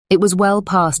It was well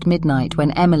past midnight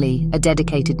when Emily, a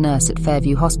dedicated nurse at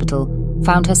Fairview Hospital,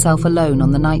 found herself alone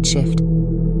on the night shift.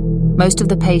 Most of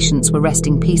the patients were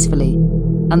resting peacefully,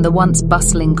 and the once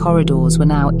bustling corridors were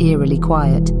now eerily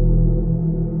quiet.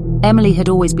 Emily had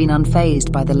always been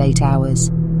unfazed by the late hours,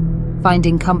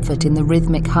 finding comfort in the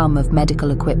rhythmic hum of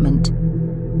medical equipment.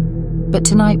 But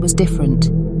tonight was different.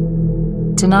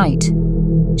 Tonight,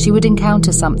 she would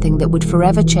encounter something that would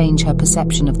forever change her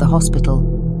perception of the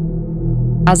hospital.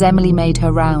 As Emily made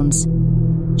her rounds,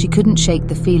 she couldn't shake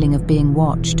the feeling of being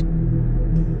watched.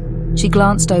 She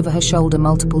glanced over her shoulder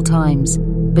multiple times,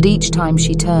 but each time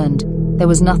she turned, there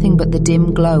was nothing but the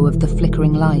dim glow of the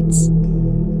flickering lights.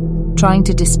 Trying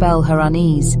to dispel her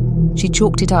unease, she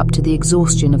chalked it up to the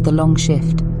exhaustion of the long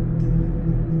shift.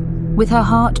 With her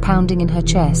heart pounding in her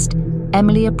chest,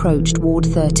 Emily approached Ward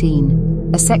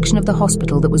 13, a section of the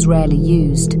hospital that was rarely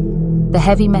used. The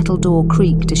heavy metal door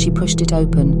creaked as she pushed it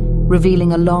open,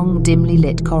 revealing a long, dimly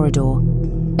lit corridor.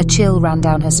 A chill ran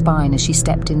down her spine as she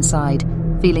stepped inside,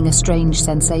 feeling a strange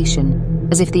sensation,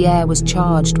 as if the air was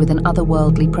charged with an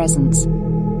otherworldly presence.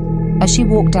 As she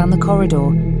walked down the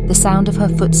corridor, the sound of her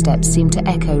footsteps seemed to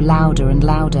echo louder and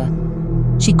louder.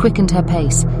 She quickened her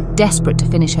pace, desperate to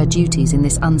finish her duties in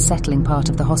this unsettling part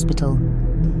of the hospital.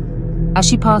 As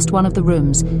she passed one of the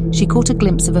rooms, she caught a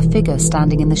glimpse of a figure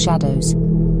standing in the shadows.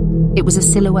 It was a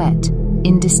silhouette,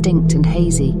 indistinct and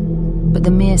hazy, but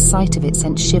the mere sight of it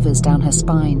sent shivers down her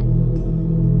spine.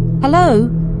 "Hello?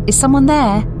 Is someone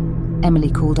there?" Emily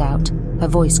called out, her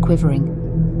voice quivering.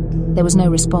 There was no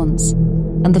response,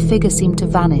 and the figure seemed to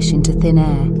vanish into thin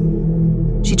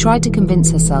air. She tried to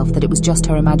convince herself that it was just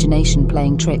her imagination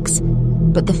playing tricks,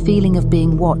 but the feeling of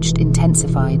being watched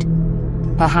intensified.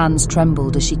 Her hands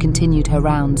trembled as she continued her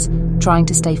rounds, trying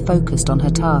to stay focused on her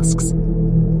tasks.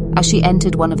 As she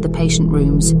entered one of the patient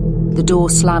rooms, the door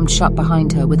slammed shut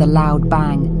behind her with a loud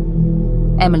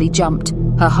bang. Emily jumped,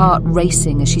 her heart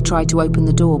racing as she tried to open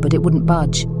the door, but it wouldn't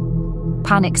budge.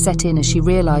 Panic set in as she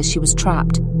realized she was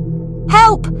trapped.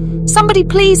 "Help! Somebody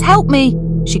please help me!"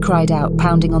 she cried out,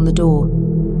 pounding on the door.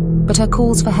 But her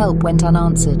calls for help went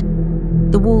unanswered.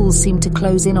 The walls seemed to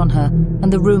close in on her,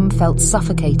 and the room felt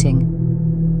suffocating.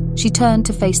 She turned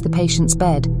to face the patient's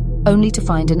bed, only to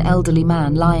find an elderly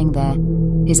man lying there,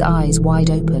 his eyes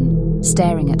wide open,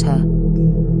 staring at her.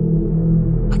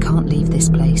 "I can't leave this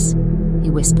place,"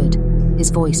 he whispered, his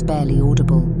voice barely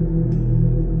audible.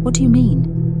 "What do you mean?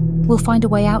 We'll find a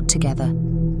way out together,"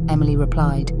 Emily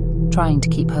replied, trying to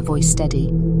keep her voice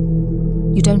steady.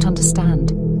 "You don't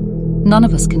understand. None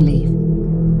of us can leave.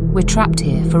 We're trapped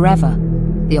here forever,"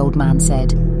 the old man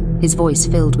said, his voice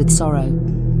filled with sorrow.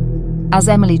 As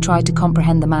Emily tried to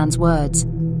comprehend the man's words,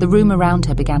 the room around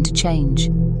her began to change.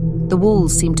 The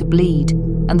walls seemed to bleed,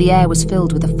 and the air was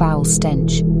filled with a foul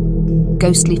stench.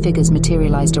 Ghostly figures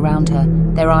materialized around her,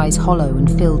 their eyes hollow and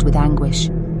filled with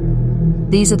anguish.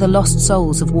 "These are the lost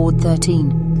souls of Ward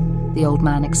 13, the old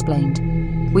man explained.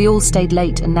 "We all stayed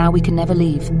late and now we can never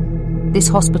leave. This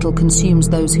hospital consumes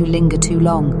those who linger too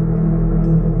long."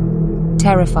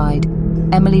 Terrified,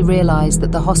 Emily realized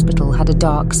that the hospital had a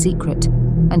dark secret,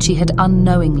 and she had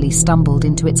unknowingly stumbled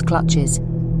into its clutches.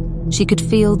 She could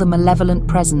feel the malevolent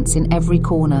presence in every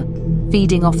corner,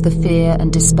 feeding off the fear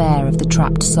and despair of the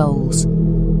trapped souls.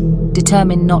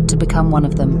 Determined not to become one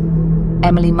of them,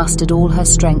 Emily mustered all her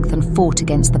strength and fought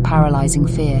against the paralyzing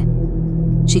fear.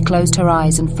 She closed her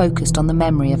eyes and focused on the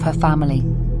memory of her family,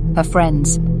 her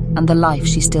friends, and the life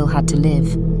she still had to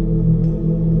live.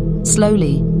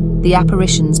 Slowly, the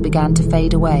apparitions began to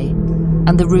fade away,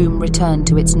 and the room returned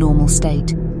to its normal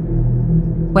state.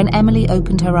 When Emily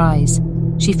opened her eyes,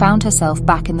 she found herself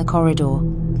back in the corridor.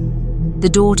 The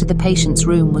door to the patient's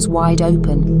room was wide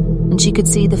open, and she could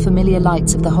see the familiar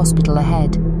lights of the hospital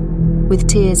ahead. With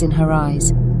tears in her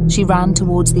eyes, she ran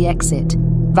towards the exit,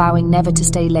 vowing never to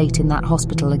stay late in that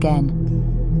hospital again.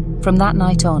 From that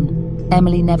night on,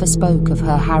 Emily never spoke of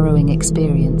her harrowing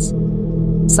experience.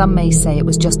 Some may say it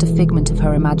was just a figment of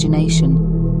her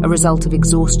imagination, a result of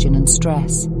exhaustion and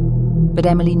stress. But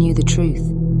Emily knew the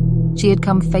truth. She had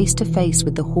come face to face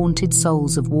with the haunted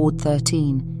souls of Ward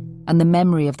 13, and the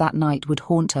memory of that night would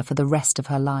haunt her for the rest of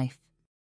her life.